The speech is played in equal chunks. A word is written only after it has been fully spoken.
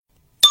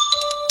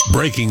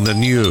Breaking the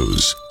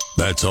news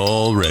that's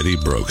already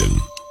broken.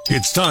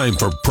 It's time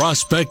for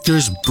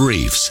Prospectors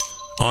Briefs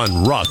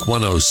on Rock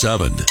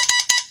 107.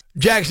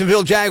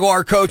 Jacksonville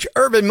Jaguar coach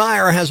Urban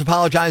Meyer has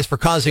apologized for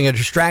causing a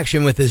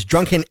distraction with his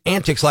drunken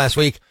antics last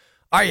week.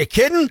 Are you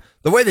kidding?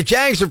 The way the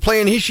Jags are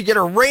playing, he should get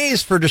a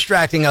raise for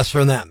distracting us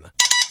from them.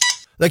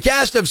 The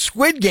cast of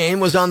Squid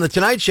Game was on The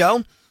Tonight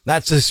Show.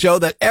 That's the show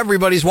that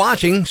everybody's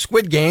watching,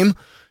 Squid Game.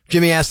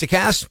 Jimmy asked the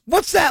cast,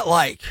 what's that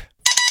like?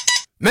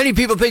 Many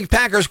people think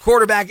Packers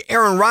quarterback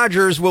Aaron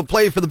Rodgers will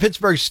play for the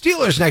Pittsburgh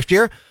Steelers next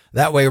year.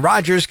 That way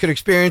Rodgers could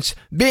experience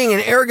being an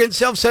arrogant,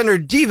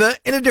 self-centered diva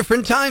in a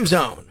different time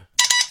zone.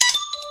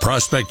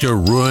 Prospector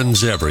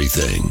ruins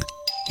everything,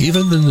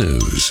 even the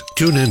news.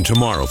 Tune in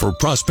tomorrow for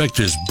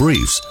Prospectors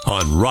Briefs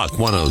on Rock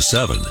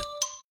 107.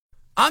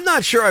 I'm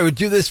not sure I would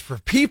do this for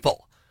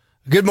people.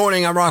 Good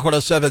morning, I'm Rock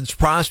 107's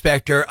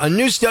Prospector. A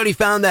new study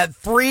found that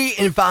 3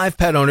 in 5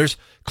 pet owners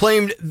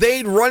claimed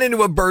they'd run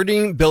into a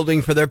burning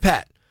building for their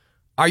pet.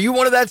 Are you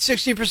one of that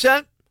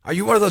 60%? Are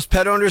you one of those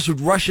pet owners who'd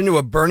rush into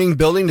a burning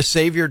building to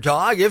save your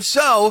dog? If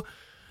so,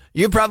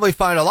 you probably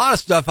find a lot of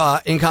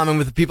stuff in common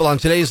with the people on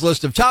today's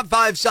list of top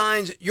 5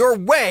 signs you're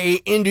way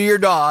into your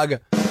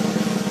dog.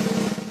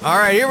 All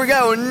right, here we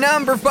go.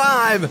 Number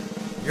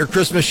 5. Your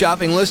Christmas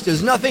shopping list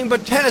is nothing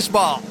but tennis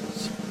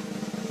balls.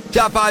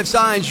 Top 5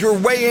 signs you're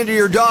way into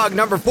your dog.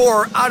 Number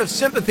 4, out of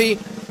sympathy,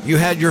 you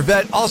had your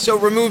vet also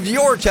remove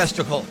your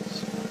testicles.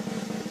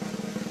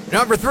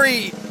 Number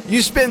 3,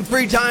 you spin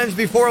 3 times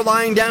before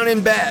lying down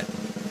in bed.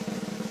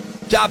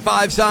 Top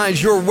 5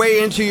 signs you're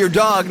way into your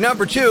dog.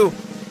 Number 2,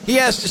 he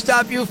has to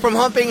stop you from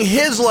humping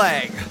his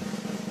leg.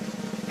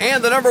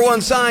 And the number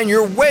 1 sign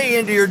you're way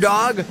into your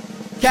dog,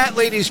 cat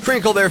ladies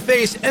crinkle their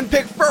face and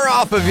pick fur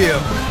off of you.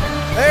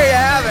 There you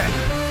have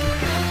it.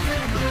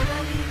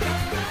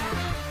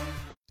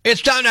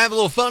 It's time to have a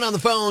little fun on the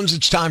phones.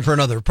 It's time for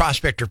another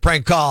Prospector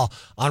prank call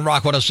on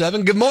Rock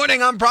 107. Good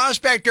morning, I'm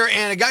Prospector,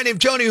 and a guy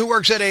named Tony who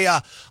works at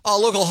a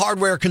local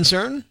hardware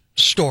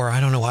store. I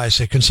don't know why I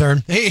say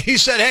concern. He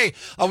said, hey,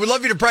 I would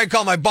love you to prank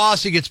call my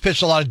boss. He gets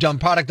pitched a lot of dumb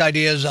product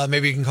ideas.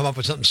 Maybe you can come up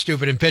with something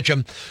stupid and pitch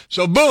him.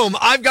 So boom,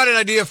 I've got an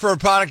idea for a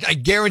product I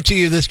guarantee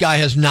you this guy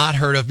has not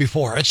heard of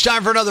before. It's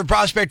time for another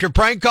Prospector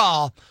prank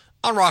call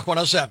on Rock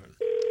 107.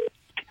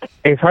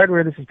 Ace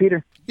Hardware, this is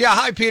Peter. Yeah,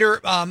 hi,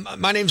 Peter.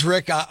 My name's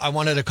Rick. I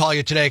wanted to call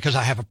you today because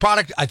I have a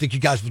product I think you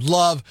guys would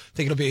love. I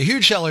think it'll be a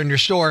huge seller in your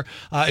store.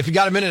 If you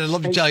got a minute, I'd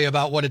love to tell you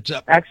about what it's...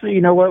 Actually,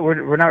 you know what?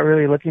 We're not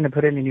really looking to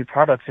put any new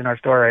products in our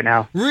store right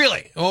now.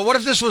 Really? Well, what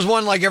if this was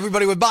one like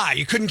everybody would buy?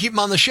 You couldn't keep them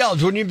on the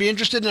shelves. Wouldn't you be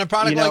interested in a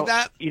product like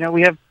that?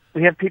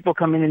 We have people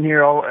coming in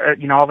here all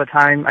the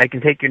time. I can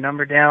take your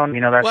number down.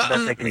 That's the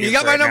best I can do. You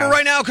got my number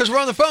right now because we're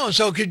on the phone.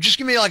 So could you just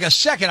give me like a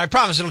second? I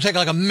promise it'll take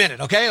like a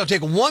minute. Okay, it'll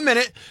take 1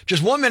 minute,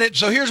 just 1 minute.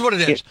 So here's what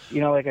it is.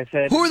 Like I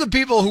said, who are the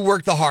people who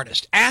work the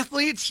hardest?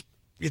 Athletes?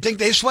 You think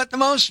they sweat the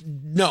most?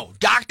 No.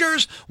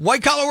 Doctors?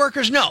 White collar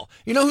workers? No.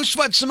 You know who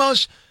sweats the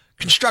most?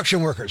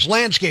 Construction workers,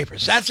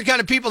 landscapers. That's the kind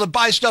of people that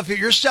buy stuff that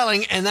you're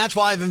selling, and that's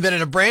why I've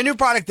invented a brand new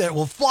product that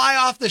will fly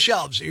off the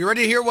shelves. Are you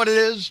ready to hear what it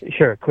is?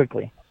 Sure,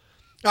 quickly.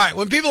 All right,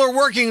 when people are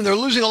working, they're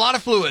losing a lot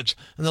of fluids,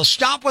 and they'll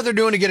stop what they're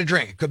doing to get a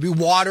drink. It could be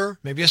water,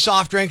 maybe a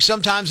soft drink,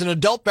 sometimes an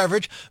adult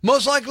beverage.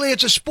 Most likely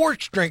it's a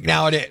sports drink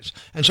nowadays.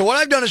 And so what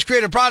I've done is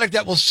create a product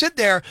that will sit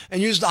there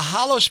and use the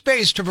hollow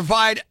space to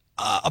provide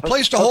a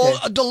place to hold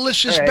a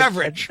delicious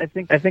beverage. I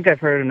think I've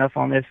heard enough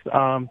on this.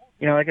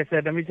 Like I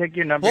said, let me take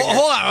your number. Well,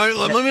 hold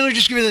on. Let me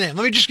just give you the name.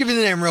 Let me just give you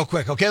the name real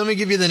quick, okay? Let me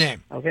give you the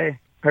name. Okay.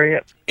 Hurry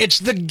up. It's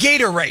the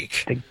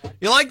Gatorake.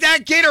 You like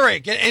that?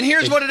 Gatorake. And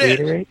here's what it is.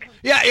 Gatorake?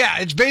 Yeah.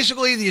 It's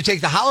basically you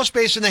take the hollow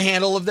space in the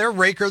handle of their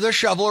rake or their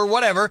shovel or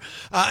whatever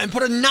and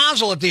put a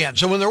nozzle at the end.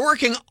 So when they're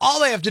working, all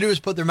they have to do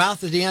is put their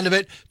mouth at the end of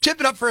it, tip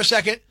it up for a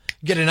second,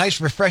 get a nice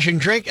refreshing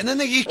drink, and then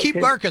they keep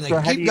working. They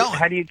keep going.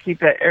 How do you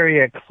keep that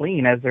area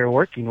clean as they're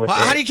working with it?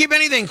 How do you keep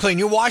anything clean?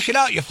 You wash it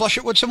out. You flush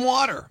it with some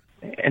water.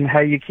 And how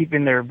are you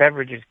keeping their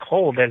beverages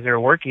cold as they're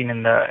working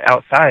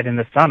outside in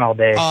the sun all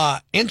day?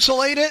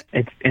 Insulate it?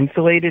 It's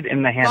insulated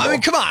in the handle. I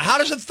mean, come on. How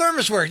does a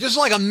thermos work? This is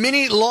like a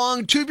mini,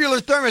 long, tubular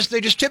thermos.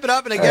 They just tip it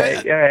up and they get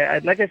it. Yeah,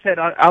 like I said,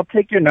 I'll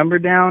take your number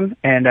down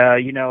and,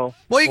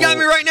 Well, you got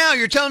me right now.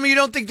 You're telling me you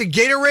don't think the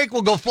Gatorake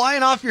will go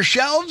flying off your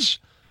shelves?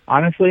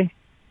 Honestly,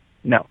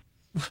 no.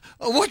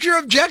 What's your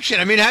objection?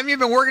 I mean, haven't you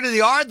been working in the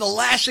yard? The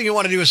last thing you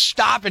want to do is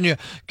stop and you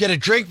get a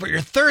drink, but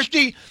you're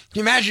thirsty. Can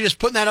you imagine just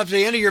putting that up to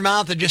the end of your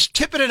mouth and just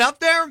tipping it up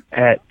there?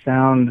 It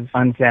sounds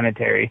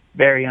unsanitary.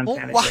 Very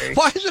unsanitary. Well,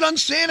 why is it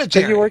unsanitary?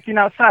 Because you're working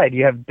outside.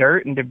 You have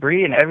dirt and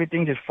debris and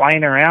everything just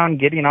flying around,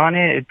 getting on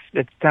it.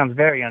 It sounds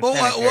very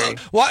unsanitary.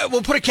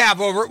 We'll put a cap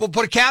over it. We'll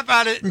put a cap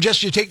on it and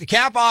just you take the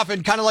cap off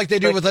and kind of like they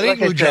do with an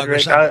igloo jug or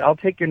something. I'll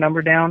take your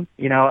number down.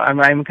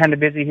 I'm kind of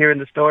busy here in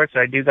the store,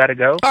 so I do got to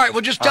go. All right, well,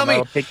 just tell me.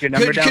 I'll take your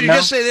number down could you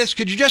just say this?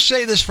 Could you just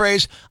say this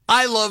phrase,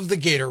 I love the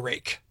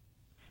Gatorake?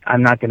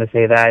 I'm not going to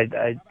say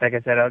that. Like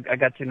I said, I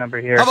got your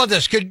number here. How about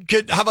this?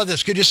 How about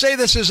this? Could you say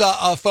this is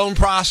a phone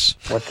pros?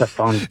 What's a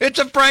phone? It's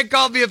a prank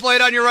call being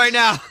played on you right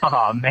now.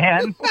 Oh,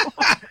 man.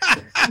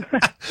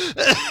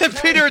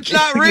 Peter, it's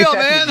not real,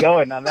 man.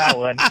 Going on that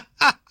one.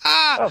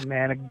 Oh,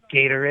 man, a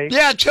Gatorade.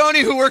 Yeah,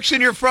 Tony, who works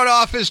in your front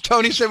office,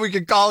 Tony said we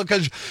could call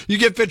because you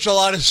get pitched a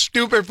lot of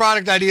stupid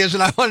product ideas,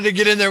 and I wanted to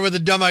get in there with a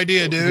dumb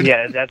idea, dude.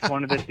 Yeah, that's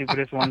one of the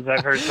stupidest ones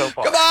I've heard so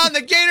far. Come on,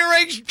 the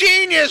Gatorade's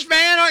genius,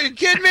 man. Are you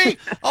kidding me?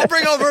 I'll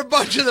bring over a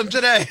bunch of them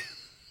today.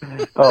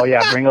 Oh,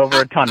 yeah, bring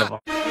over a ton of them.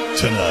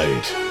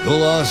 Tonight, the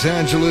Los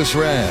Angeles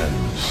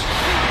Rams,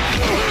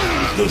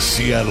 the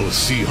Seattle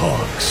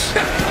Seahawks.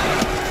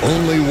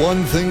 Only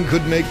one thing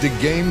could make the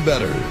game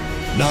better.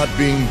 Not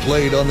being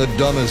played on the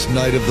dumbest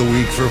night of the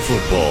week for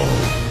football.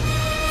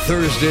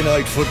 Thursday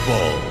Night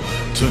Football,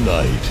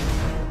 tonight.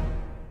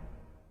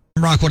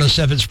 Rock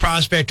 107's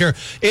Prospector.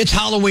 It's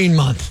Halloween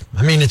month.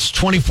 I mean, it's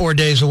 24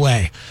 days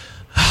away.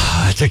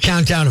 It's a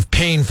countdown of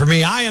pain for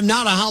me. I am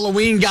not a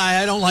Halloween guy.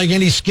 I don't like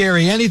any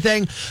scary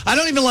anything. I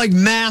don't even like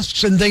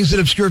masks and things that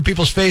obscure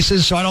people's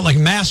faces, so I don't like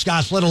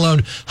mascots, let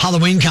alone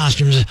Halloween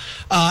costumes.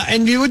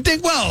 And you would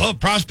think, well,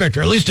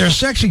 Prospector, at least they're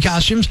sexy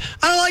costumes.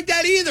 I don't like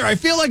that either. I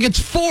feel like it's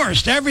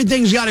forced.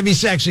 Everything's got to be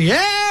sexy.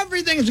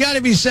 Everything's got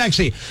to be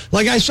sexy.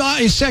 Like I saw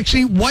a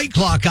sexy White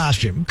Claw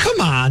costume.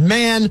 Come on,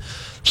 man.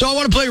 So I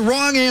want to play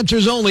Wrong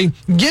Answers Only.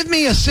 Give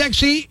me a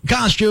sexy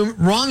costume.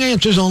 Wrong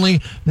answers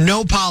only.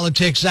 No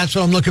politics. That's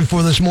what I'm looking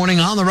for this morning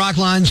on the Rock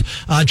Lines.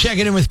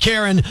 Checking in with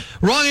Karen.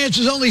 Wrong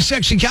Answers Only.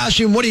 Sexy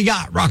costume. What do you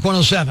got? Rock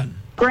 107.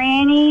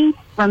 Granny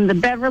from the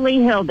Beverly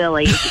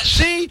Hillbillies.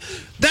 See?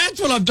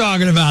 That's what I'm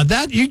talking about.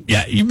 That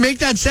you make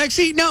that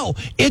sexy? No,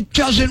 it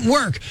doesn't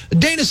work.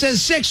 Dana says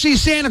sexy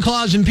Santa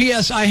Claus, and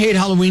P.S. I hate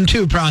Halloween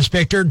too,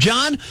 Prospector.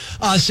 John,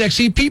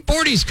 sexy Pete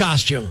Bordy's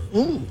costume.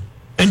 Ooh.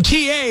 And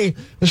T.A.,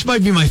 this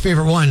might be my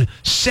favorite one,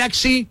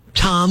 sexy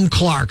Tom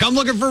Clark. I'm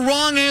looking for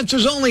Wrong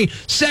Answers Only.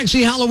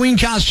 Sexy Halloween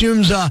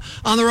costumes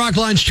on the Rock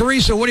Lines.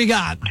 Teresa, what do you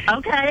got?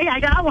 Okay,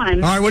 I got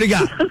one. All right, what do you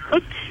got?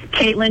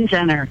 Caitlyn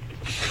Jenner.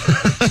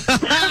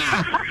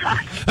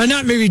 And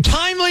not maybe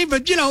timely,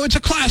 but, you know, it's a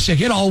classic.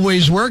 It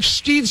always works.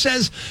 Steve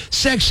says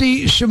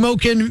sexy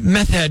Shamokin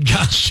meth head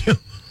costume.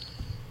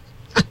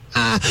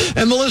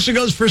 And Melissa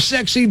goes for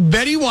sexy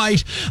Betty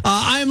White.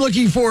 I am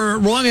looking for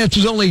Wrong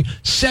Answers Only.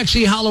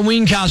 Sexy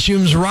Halloween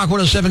costumes. Rock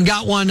 107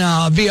 got one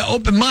via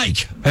open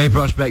mic. Hey,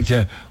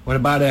 Prospector, what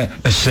about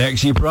a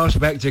sexy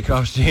Prospector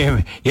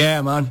costume?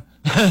 Yeah, man.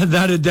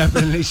 That'd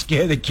definitely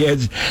scare the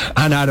kids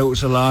and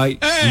adults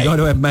alike. Hey. You got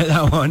to admit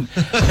that one.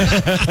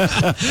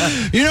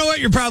 You know what?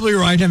 You're probably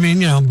right. I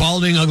mean, you know,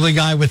 balding, ugly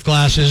guy with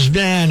glasses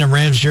and a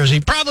Rams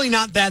jersey. Probably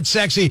not that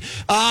sexy.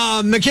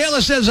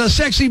 Michaela says a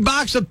sexy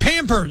box of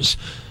Pampers.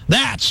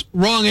 That's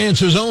Wrong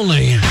Answers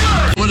Only.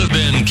 Would have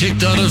been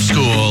kicked out of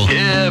school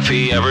if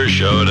he ever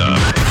showed up.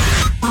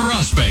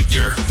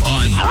 Prospector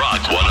on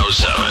Rock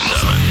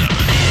 107.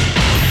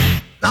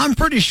 I'm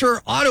pretty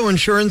sure auto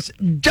insurance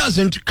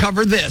doesn't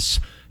cover this.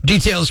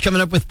 Details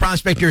coming up with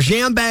Prospector's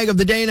Jam Bag of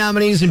the Day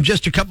nominees in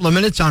just a couple of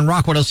minutes on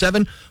Rock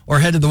 107, or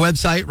head to the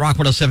website,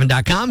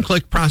 rock107.com.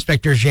 Click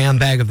Prospector's Jam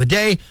Bag of the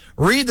Day.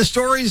 Read the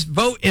stories,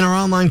 vote in our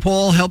online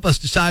poll. Help us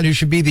decide who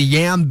should be the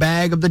Yam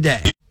Bag of the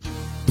Day.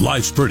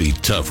 Life's pretty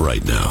tough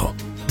right now.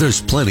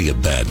 There's plenty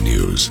of bad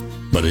news,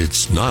 but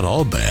it's not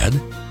all bad.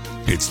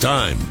 It's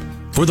time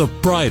for the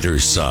brighter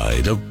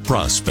side of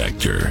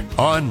Prospector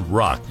on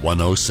Rock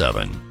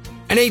 107.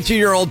 An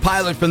 18-year-old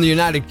pilot from the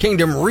United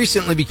Kingdom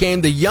recently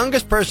became the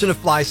youngest person to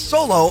fly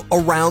solo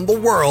around the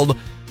world.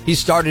 He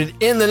started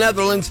in the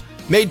Netherlands,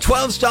 made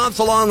 12 stops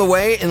along the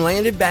way, and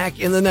landed back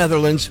in the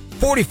Netherlands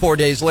 44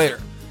 days later.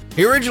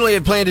 He originally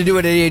had planned to do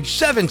it at age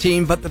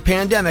 17, but the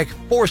pandemic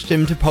forced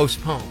him to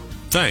postpone.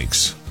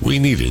 Thanks. We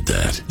needed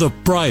that. The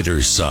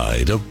brighter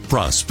side of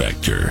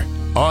Prospector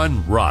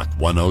on Rock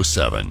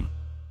 107.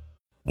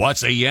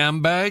 What's a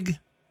yam bag?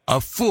 A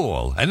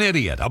fool, an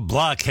idiot, a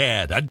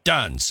blockhead, a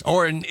dunce,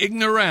 or an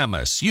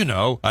ignoramus. You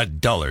know, a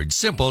dullard,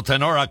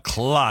 simpleton, or a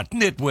clot,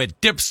 nitwit,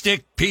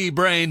 dipstick,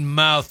 pea-brain,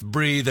 mouth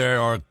breather,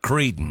 or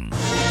cretin.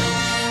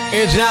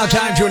 It's now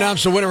time to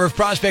announce the winner of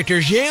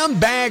Prospector's Yam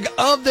Bag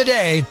of the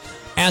Day,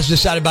 as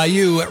decided by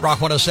you at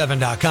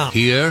rock107.com.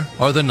 Here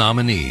are the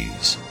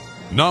nominees.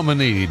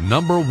 Nominee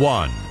number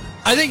 1.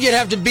 I think you'd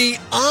have to be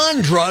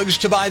on drugs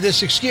to buy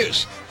this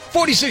excuse.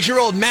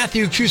 46-year-old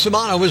Matthew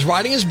Cusimano was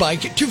riding his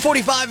bike at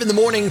 2:45 in the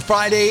morning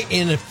Friday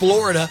in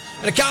Florida,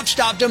 and a cop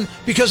stopped him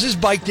because his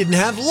bike didn't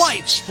have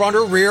lights, front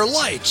or rear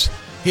lights.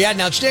 He had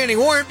an outstanding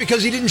warrant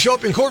because he didn't show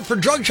up in court for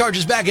drug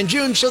charges back in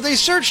June, so they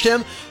searched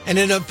him and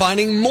ended up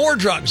finding more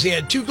drugs. He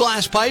had 2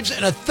 glass pipes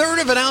and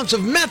 1/3 of an ounce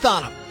of meth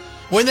on him.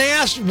 When they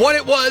asked what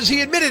it was,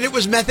 he admitted it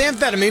was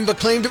methamphetamine, but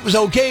claimed it was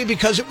okay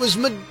because it was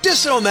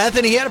medicinal meth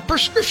and he had a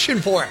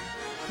prescription for it.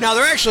 Now,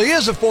 there actually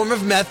is a form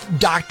of meth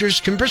doctors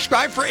can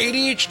prescribe for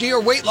ADHD or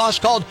weight loss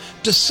called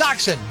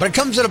Desoxyn, but it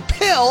comes in a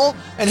pill,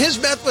 and his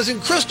meth was in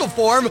crystal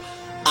form.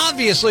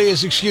 Obviously,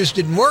 his excuse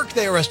didn't work.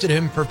 They arrested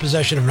him for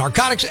possession of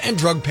narcotics and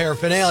drug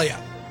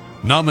paraphernalia.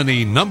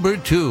 Nominee number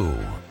 2.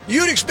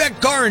 You'd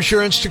expect car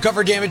insurance to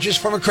cover damages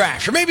from a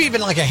crash, or maybe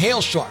even like a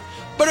hailstorm.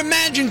 But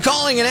imagine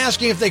calling and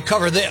asking if they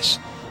cover this.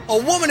 A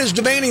woman is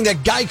demanding that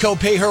Geico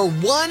pay her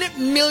 $1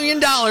 million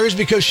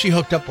because she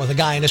hooked up with a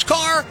guy in his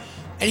car,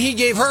 and he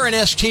gave her an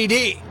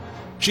STD.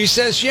 She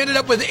says she ended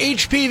up with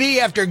HPV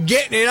after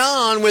getting it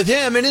on with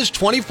him in his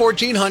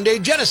 2014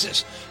 Hyundai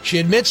Genesis. She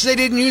admits they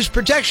didn't use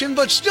protection,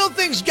 but still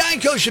thinks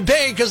Geico should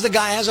pay because the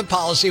guy has a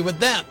policy with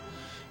them.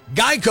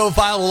 Geico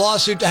filed a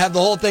lawsuit to have the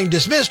whole thing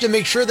dismissed and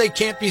make sure they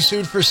can't be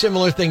sued for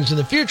similar things in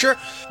the future.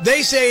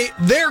 They say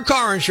their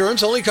car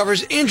insurance only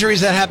covers injuries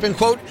that happen,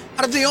 quote,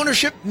 out of the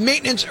ownership,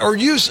 maintenance, or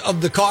use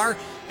of the car,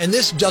 and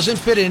this doesn't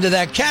fit into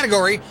that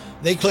category.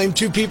 They claim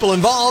 2 people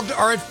involved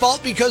are at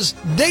fault because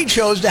they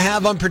chose to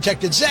have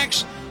unprotected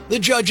sex. The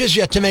judge has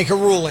yet to make a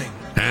ruling.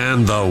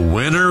 And the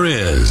winner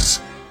is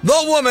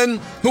the woman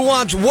who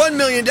wants $1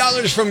 million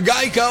from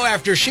Geico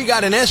after she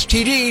got an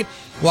STD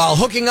while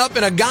hooking up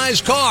in a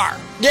guy's car.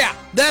 Yeah,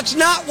 that's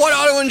not what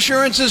auto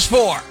insurance is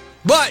for.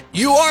 But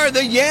you are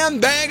the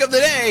Yam Bag of the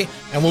Day,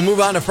 and we'll move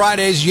on to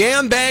Friday's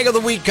Yam Bag of the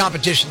Week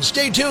competition.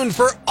 Stay tuned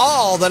for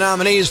all the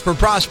nominees for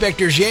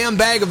Prospector's Yam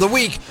Bag of the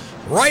Week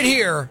right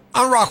here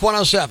on Rock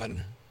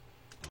 107.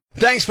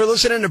 Thanks for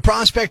listening to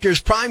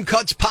Prospector's Prime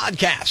Cuts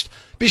podcast.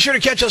 Be sure to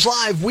catch us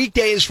live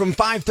weekdays from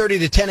 5:30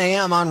 to 10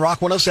 a.m. on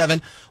Rock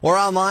 107 or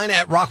online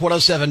at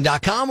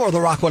rock107.com or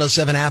the Rock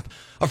 107 app,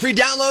 a free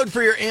download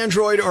for your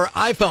Android or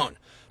iPhone.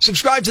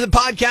 Subscribe to the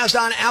podcast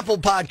on Apple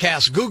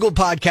Podcasts, Google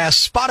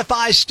Podcasts,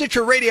 Spotify,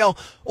 Stitcher Radio,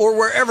 or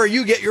wherever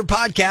you get your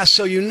podcasts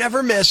so you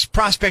never miss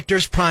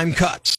Prospector's Prime Cuts.